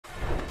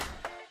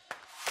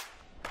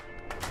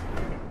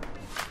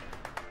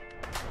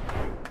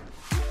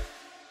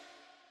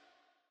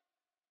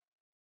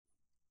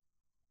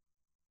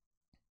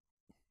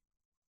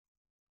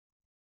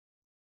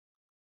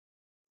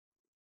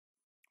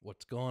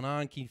What's going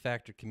on, Key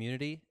Factor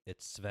community?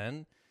 It's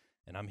Sven,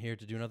 and I'm here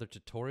to do another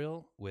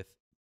tutorial with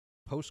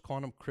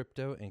post-quantum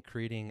crypto and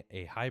creating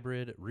a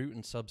hybrid root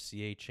and sub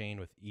CA chain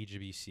with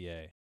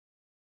EJBCA.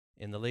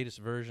 In the latest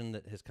version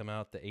that has come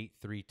out, the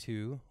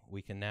 8.3.2,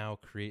 we can now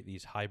create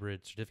these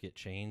hybrid certificate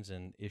chains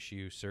and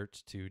issue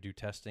certs to do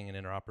testing and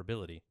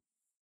interoperability.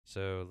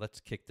 So let's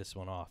kick this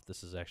one off.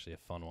 This is actually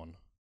a fun one.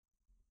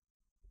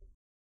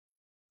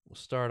 We'll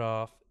start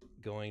off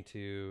going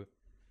to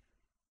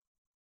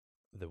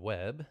the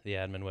web, the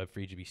admin web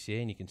for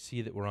EJBCA, and you can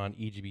see that we're on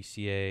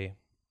EJBCA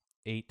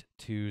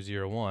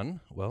 8.2.0.1.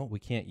 Well, we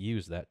can't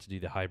use that to do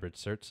the hybrid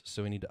certs,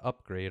 so we need to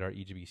upgrade our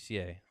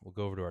EJBCA. We'll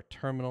go over to our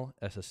terminal,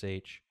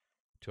 SSH,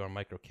 to our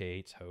micro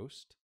K8's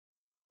host.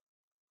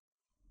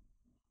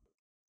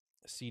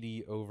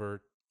 CD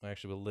over,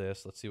 actually we'll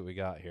list, let's see what we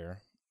got here.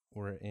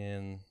 We're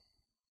in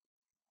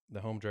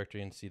the home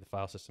directory and see the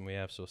file system we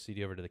have, so we'll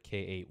CD over to the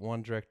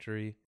K81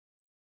 directory,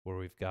 where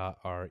we've got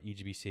our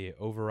EJBCA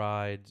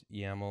overrides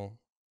YAML,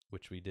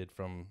 which we did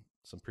from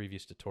some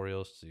previous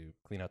tutorials to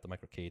clean out the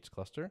micro K8's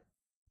cluster.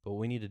 But what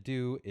we need to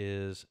do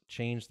is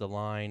change the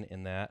line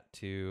in that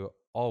to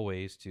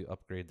always to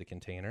upgrade the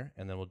container,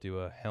 and then we'll do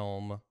a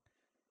Helm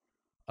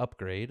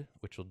upgrade,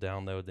 which will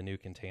download the new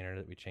container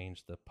that we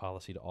changed the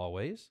policy to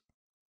always.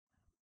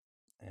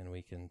 And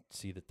we can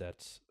see that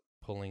that's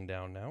pulling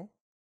down now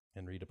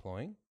and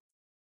redeploying.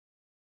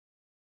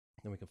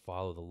 Then we can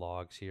follow the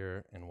logs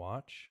here and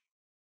watch.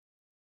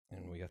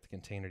 And we got the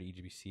container to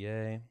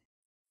EJBCA.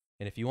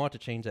 And if you want to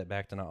change that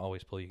back to not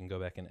always pull, you can go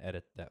back and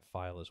edit that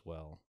file as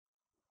well.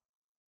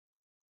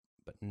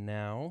 But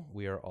now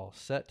we are all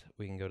set.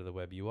 We can go to the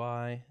web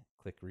UI,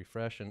 click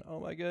refresh, and oh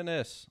my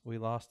goodness, we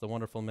lost the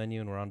wonderful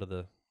menu and we're onto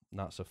the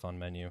not so fun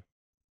menu.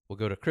 We'll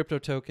go to crypto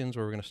tokens,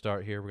 where we're going to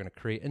start here. We're going to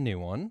create a new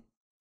one.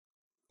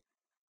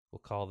 We'll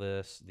call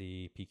this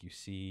the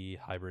PQC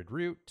hybrid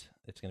root.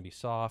 It's going to be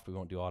soft. We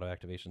won't do auto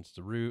activations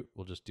to root.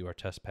 We'll just do our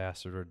test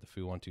password, the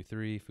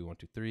foo123,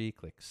 foo123,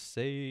 click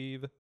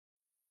save.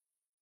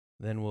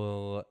 Then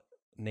we'll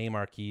name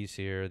our keys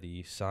here,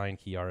 the sign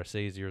key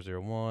RSA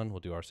 001. We'll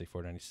do RSA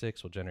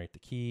 496. We'll generate the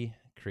key,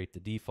 create the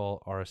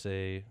default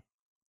RSA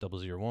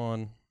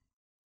 001,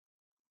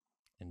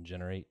 and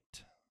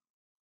generate.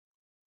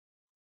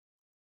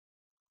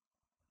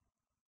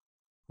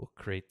 We'll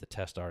create the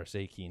test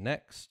RSA key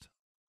next.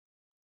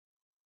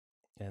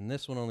 And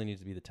this one only needs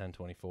to be the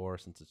 1024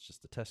 since it's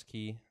just the test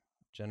key.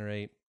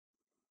 Generate.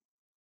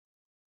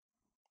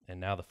 And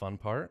now the fun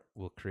part,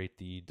 we'll create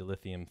the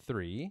dilithium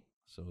 3.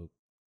 So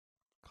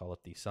call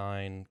it the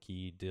sign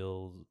key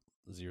dil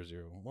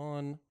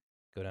 001.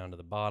 Go down to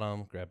the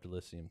bottom, grab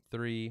dilithium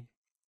 3.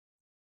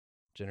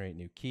 Generate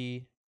new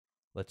key.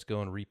 Let's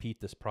go and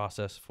repeat this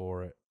process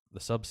for the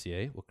sub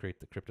CA. We'll create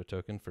the crypto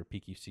token for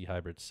PQC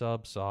hybrid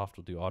sub. Soft,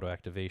 we'll do auto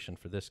activation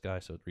for this guy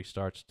so it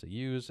restarts to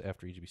use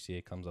after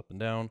EJBCA comes up and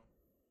down.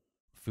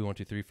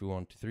 Foo123,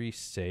 foo123,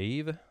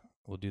 save.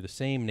 We'll do the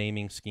same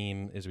naming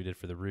scheme as we did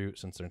for the root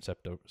since they're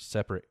in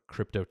separate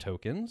crypto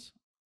tokens.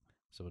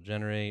 So we'll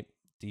generate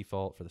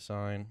default for the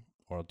sign,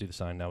 or I'll do the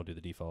sign, now we'll do the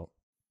default.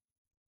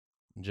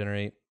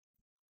 Generate,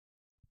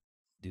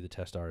 do the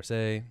test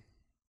RSA,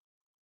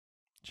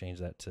 change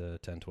that to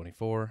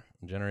 1024,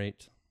 and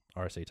generate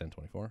RSA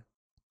 1024.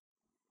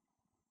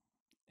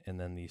 And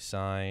then the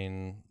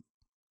sign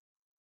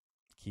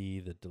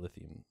key, the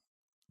dilithium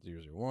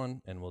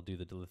 001, and we'll do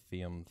the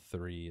dilithium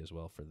 3 as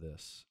well for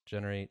this.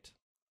 Generate.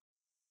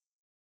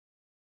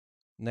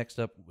 Next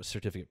up was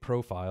certificate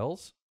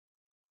profiles.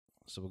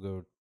 So we'll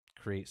go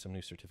create some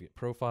new certificate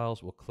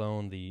profiles. We'll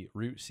clone the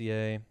root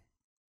CA,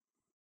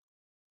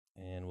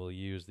 and we'll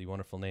use the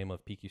wonderful name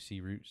of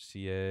PQC root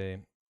CA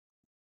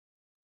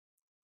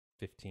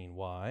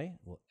 15Y.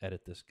 We'll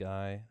edit this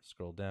guy,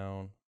 scroll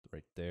down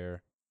right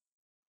there,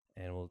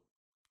 and we'll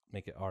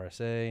make it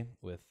RSA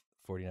with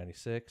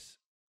 4096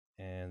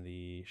 and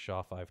the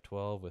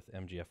SHA-512 with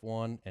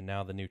MGF1, and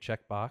now the new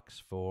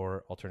checkbox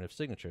for alternative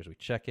signatures. We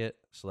check it,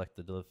 select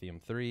the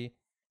dilithium 3,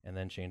 and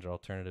then change our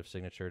alternative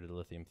signature to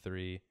dilithium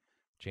 3,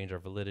 change our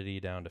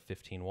validity down to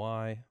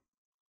 15Y.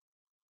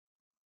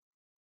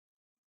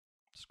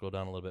 Scroll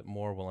down a little bit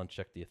more, we'll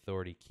uncheck the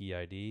authority key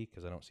ID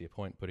because I don't see a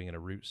point putting in a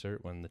root cert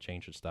when the chain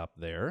should stop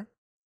there.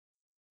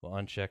 We'll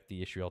uncheck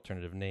the issue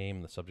alternative name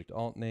and the subject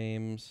alt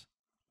names.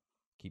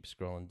 Keep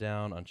scrolling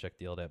down, uncheck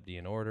the LDAP-D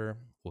in order.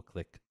 We'll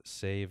click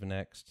save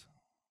next.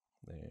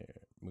 There,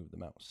 move the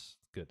mouse.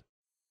 Good.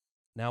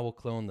 Now we'll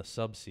clone the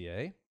sub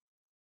CA,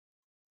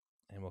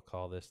 and we'll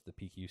call this the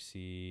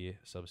PQC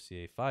sub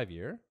CA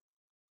 5-year.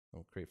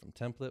 We'll create from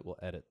template. We'll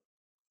edit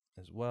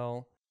as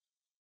well.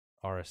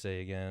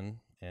 RSA again,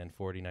 and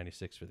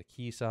 4096 for the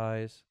key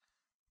size.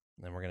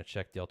 And then we're going to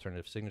check the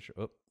alternative signature.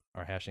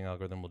 Our hashing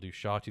algorithm will do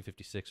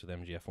SHA-256 with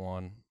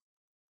MGF1.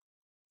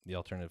 The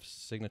alternative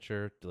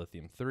signature,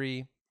 dilithium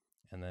 3,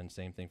 and then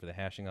same thing for the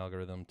hashing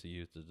algorithm to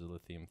use the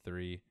dilithium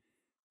 3.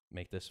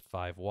 Make this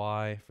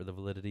 5Y for the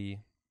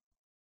validity.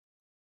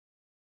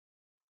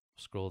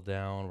 Scroll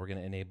down, we're going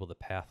to enable the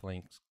path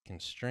length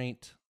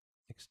constraint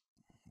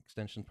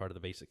extension, part of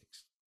the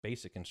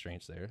basic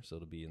constraints there, so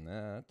it'll be in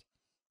that.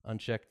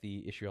 Uncheck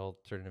the issue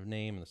alternative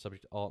name and the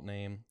subject alt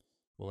name.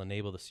 We'll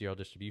enable the CRL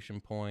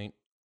distribution point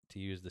to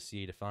use the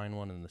CA define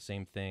one, and the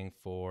same thing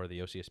for the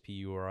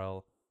OCSP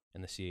URL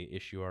and the CA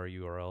issue R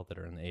URL that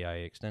are in the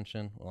AIA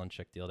extension. We'll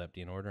uncheck the LDAP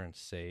DN order and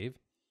save.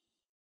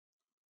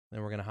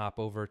 Then we're going to hop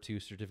over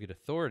to certificate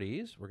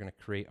authorities. We're going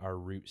to create our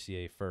root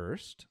CA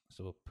first.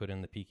 So we'll put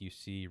in the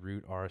PQC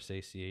root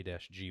RSA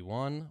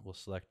CA-G1. We'll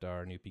select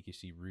our new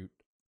PQC root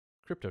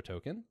crypto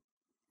token.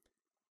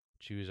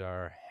 Choose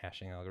our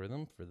hashing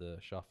algorithm for the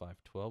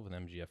SHA-512 with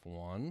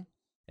MGF1.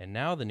 And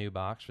now the new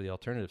box for the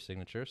alternative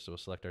signature. So we'll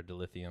select our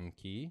dilithium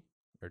key,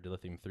 or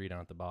dilithium 3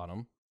 down at the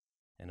bottom,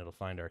 and it'll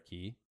find our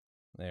key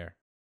there.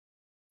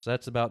 So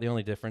that's about the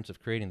only difference of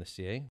creating the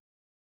CA.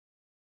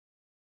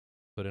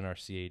 Put in our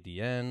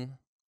CADN.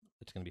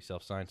 It's going to be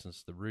self-signed since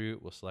it's the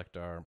root. We'll select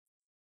our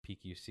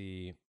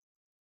PQC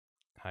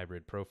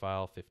hybrid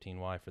profile,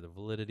 15Y for the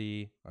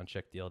validity.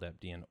 Uncheck the LDAP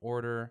DN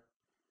order.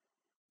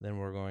 Then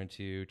we're going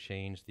to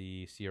change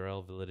the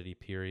CRL validity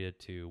period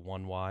to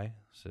 1Y.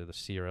 So the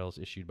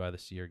CRLs issued by the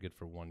C are good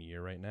for 1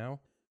 year right now.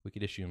 We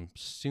could issue them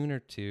sooner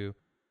too.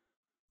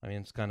 I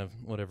mean, it's kind of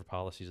whatever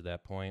policies at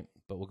that point.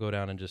 But we'll go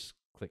down and just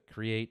click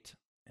create.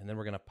 And then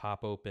we're going to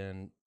pop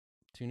open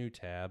 2 new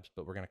tabs,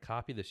 but we're going to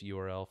copy this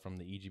URL from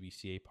the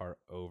EJBCA part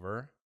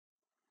over.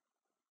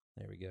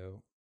 There we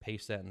go.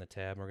 Paste that in the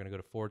tab. We're going to go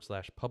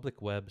to /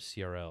 public web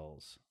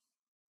CRLs.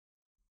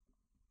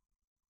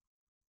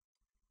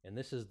 And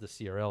this is the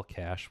CRL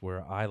cache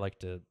where I like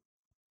to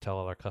tell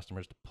all our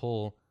customers to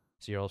pull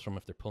CRLs from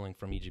if they're pulling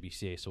from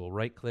EJBCA. So we'll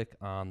right click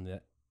on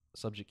the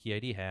subject key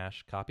ID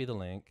hash, copy the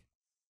link,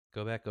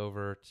 go back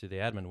over to the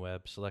admin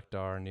web, select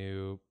our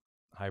new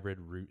hybrid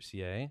root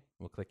CA.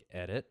 We'll click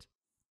edit.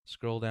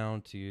 Scroll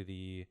down to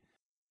the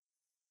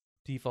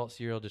default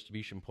serial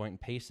distribution point and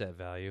paste that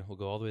value. We'll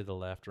go all the way to the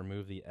left,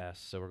 remove the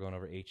S, so we're going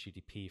over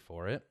HTTP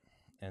for it.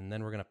 And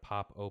then we're going to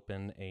pop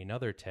open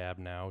another tab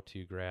now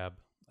to grab,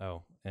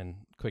 oh, and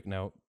quick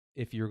note,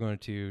 if you're going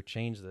to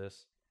change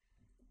this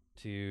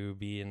to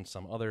be in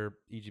some other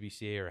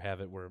EJBCA or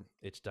have it where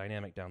it's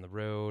dynamic down the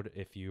road,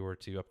 if you were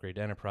to upgrade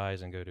to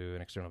enterprise and go to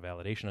an external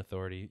validation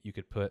authority, you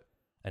could put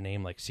a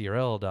name like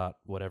CRL.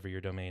 Whatever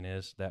your domain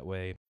is. That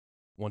way,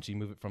 once you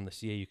move it from the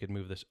CA, you could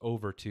move this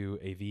over to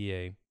a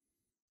VA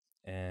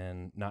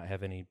and not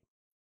have any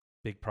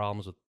big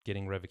problems with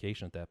getting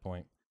revocation at that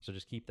point. So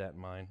just keep that in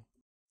mind.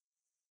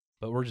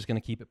 But we're just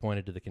going to keep it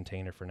pointed to the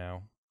container for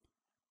now.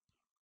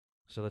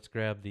 So let's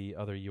grab the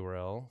other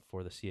URL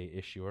for the CA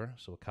issuer.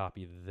 So we'll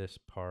copy this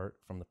part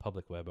from the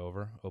public web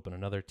over, open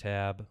another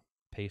tab,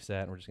 paste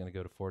that, and we're just going to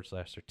go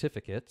to /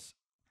 certificates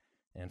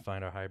and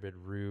find our hybrid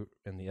root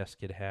and the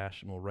skid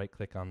hash, and we'll right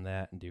click on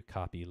that and do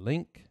copy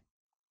link.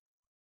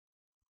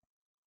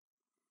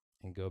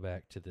 And go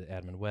back to the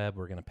admin web.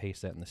 We're going to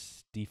paste that in the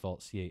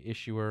default CA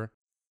issuer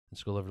and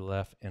scroll over to the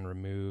left and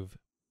remove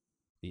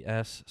the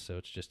S. So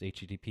it's just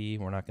HTTP.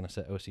 We're not going to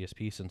set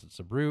OCSP since it's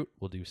a root.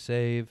 We'll do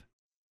save.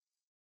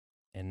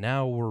 And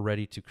now we're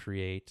ready to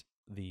create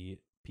the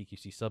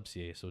PQC sub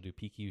CA. So we'll do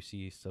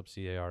PQC sub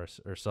CA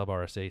or sub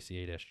RSA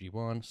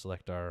CA-G1.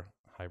 Select our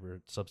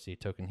hybrid sub CA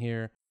token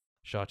here.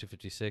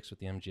 SHA-256 with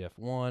the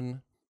MGF1.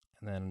 And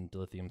then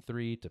dilithium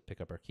 3 to pick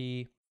up our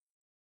key.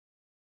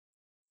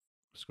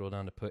 Scroll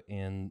down to put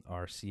in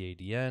our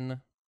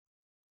CADN.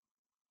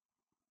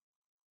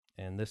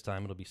 And this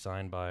time it'll be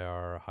signed by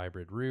our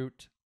hybrid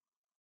root.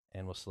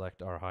 And we'll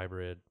select our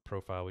hybrid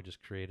profile we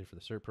just created for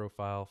the cert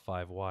profile,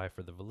 5Y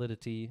for the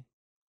validity.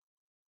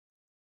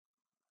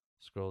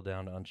 Scroll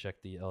down to uncheck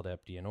the LDAP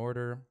DN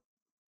order.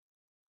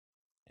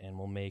 And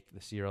we'll make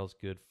the CRLs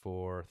good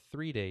for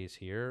 3 days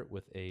here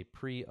with a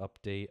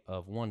pre-update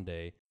of 1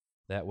 day.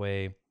 That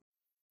way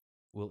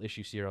we'll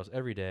issue CRLs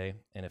every day.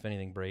 And if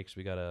anything breaks,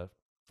 we got a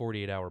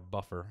 48-hour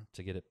buffer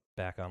to get it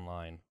back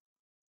online.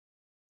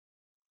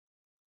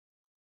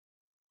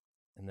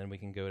 And then we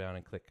can go down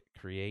and click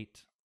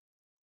create.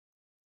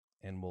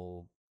 And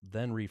we'll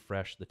then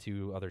refresh the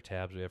 2 other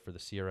tabs we have for the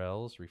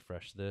CRLs.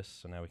 Refresh this,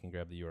 so now we can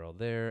grab the URL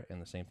there,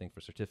 and the same thing for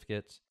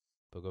certificates.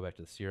 We'll go back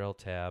to the CRL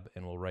tab,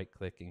 and we'll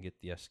right-click and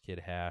get the skid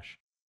hash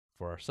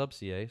for our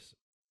sub-CAs.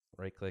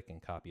 Right-click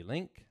and copy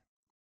link.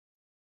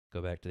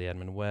 Go back to the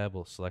admin web.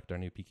 We'll select our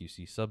new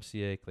PQC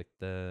sub-CA, click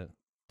that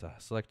to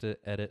select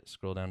it, edit,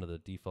 scroll down to the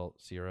default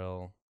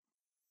CRL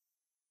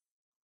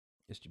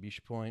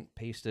distribution point,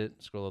 paste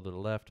it, scroll over to the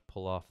left,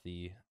 pull off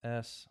the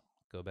S,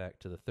 go back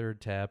to the 3rd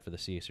tab for the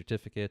CA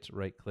certificates,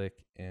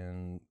 right-click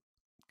and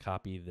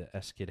copy the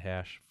skid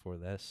hash for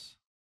this.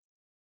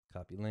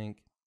 Copy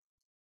link.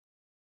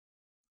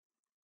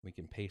 We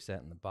can paste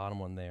that in the bottom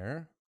one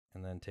there,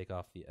 and then take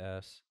off the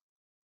S.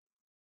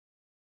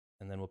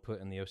 And then we'll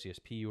put in the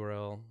OCSP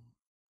URL,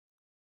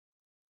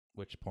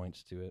 which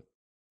points to it.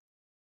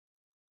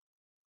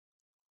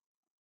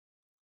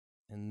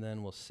 And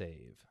then we'll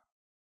save.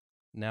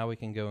 Now we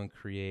can go and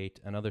create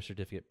another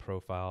certificate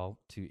profile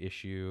to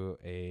issue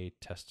a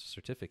test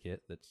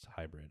certificate that's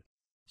hybrid.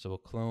 So we'll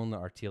clone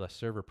our TLS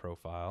server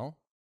profile.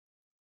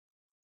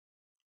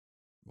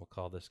 We'll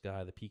call this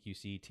guy the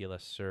PQC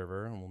TLS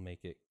server, and we'll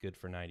make it good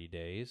for 90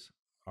 days.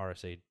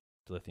 RSA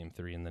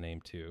dilithium-3 in the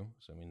name too,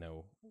 so we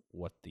know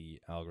what the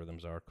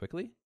algorithms are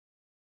quickly.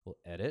 We'll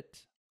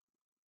edit.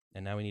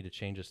 And now we need to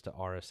change this to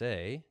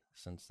RSA,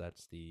 since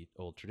that's the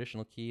old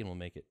traditional key, and we'll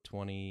make it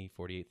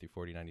 2048 through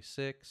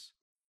 4096.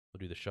 We'll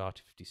do the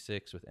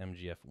SHA-256 with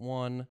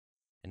MGF1.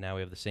 And now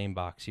we have the same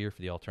box here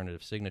for the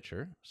alternative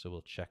signature, so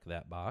we'll check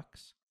that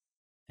box.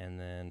 And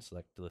then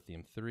select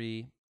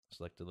dilithium-3,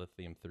 select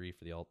dilithium-3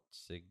 for the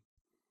alt-sig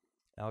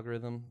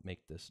algorithm,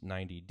 make this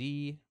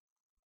 90D.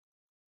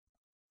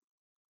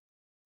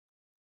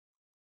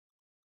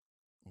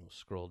 We'll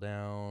scroll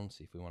down,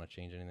 see if we want to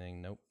change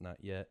anything. Nope, not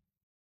yet.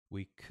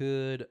 We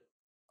could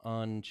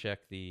uncheck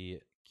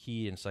the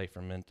key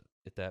encipherment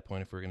at that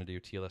point if we're going to do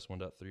TLS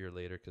 1.3 or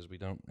later, because we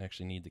don't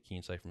actually need the key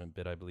encipherment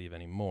bit, I believe,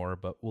 anymore,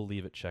 but we'll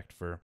leave it checked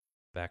for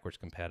backwards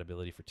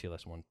compatibility for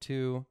TLS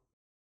 1.2.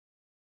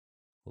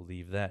 We'll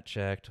leave that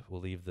checked.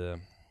 We'll leave the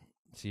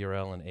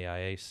CRL and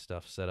AIA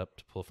stuff set up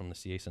to pull from the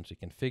CA since we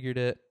configured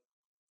it.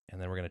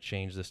 And then we're going to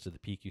change this to the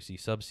PQC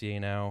sub-CA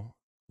now.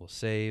 We'll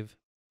save.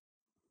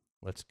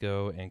 Let's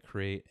go and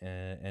create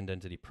an end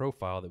entity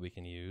profile that we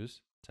can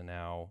use to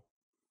now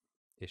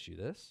issue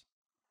this.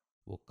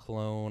 We'll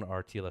clone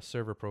our TLS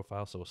server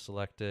profile, so we'll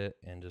select it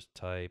and just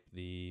type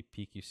the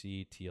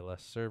PQC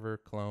TLS server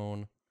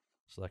clone,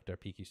 select our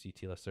PQC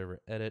TLS server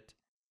edit.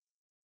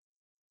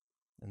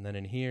 And then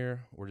in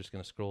here, we're just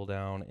going to scroll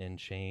down and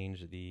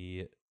change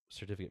the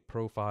certificate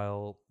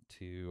profile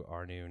to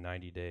our new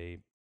 90-day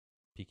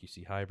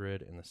PQC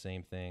hybrid, and the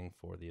same thing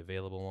for the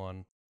available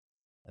one.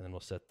 And then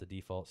we'll set the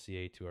default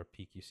CA to our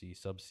PQC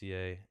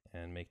sub-CA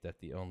and make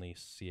that the only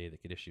CA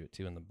that could issue it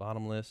to in the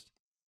bottom list.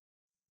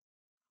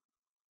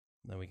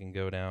 Then we can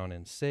go down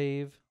and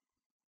save.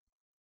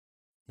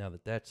 Now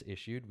that that's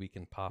issued, we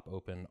can pop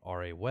open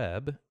RA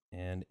Web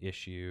and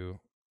issue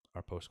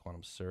our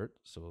post-quantum cert.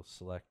 So we'll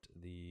select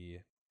the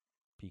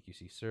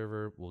PQC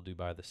server. We'll do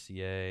by the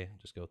CA,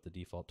 just go with the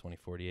default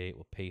 2048.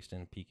 We'll paste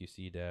in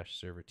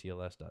PQC-server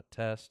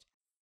TLS.test,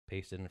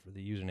 paste it in for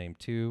the username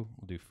too.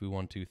 We'll do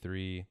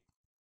foo123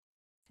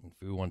 and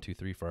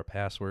foo123 for our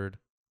password.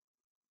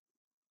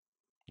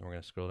 And we're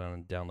going to scroll down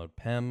and download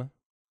PEM.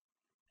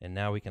 And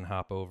now we can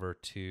hop over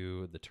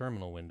to the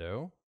terminal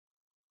window.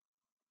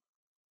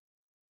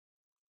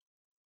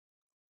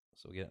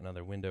 So we'll get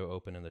another window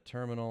open in the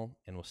terminal,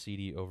 and we'll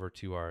CD over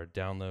to our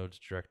downloads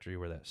directory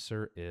where that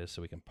cert is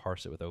so we can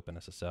parse it with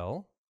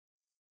OpenSSL.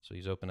 So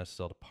use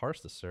OpenSSL to parse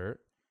the cert.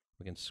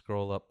 We can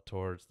scroll up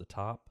towards the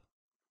top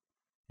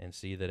and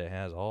see that it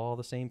has all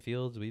the same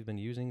fields we've been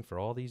using for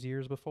all these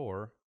years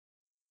before.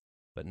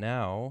 But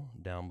now,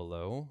 down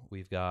below,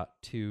 we've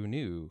got two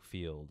new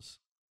fields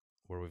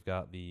where we've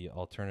got the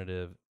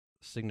alternative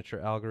signature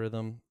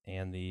algorithm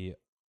and the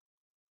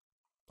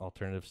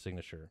alternative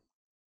signature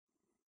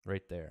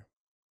right there.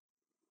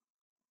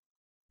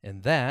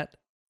 And that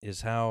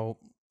is how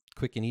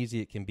quick and easy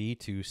it can be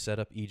to set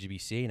up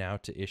EJBCA now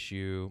to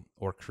issue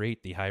or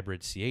create the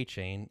hybrid CA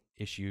chain,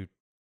 issue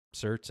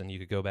certs, and you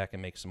could go back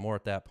and make some more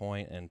at that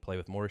point and play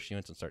with more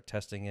issuance and start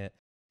testing it.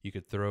 You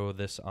could throw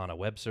this on a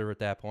web server at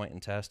that point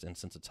and test, and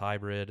since it's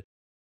hybrid,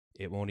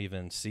 it won't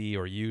even see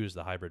or use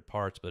the hybrid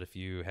parts, but if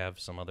you have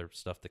some other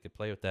stuff that could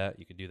play with that,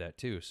 you could do that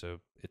too. So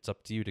it's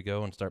up to you to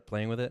go and start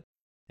playing with it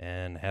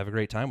and have a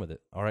great time with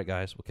it. All right,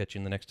 guys, we'll catch you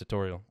in the next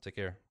tutorial. Take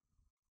care.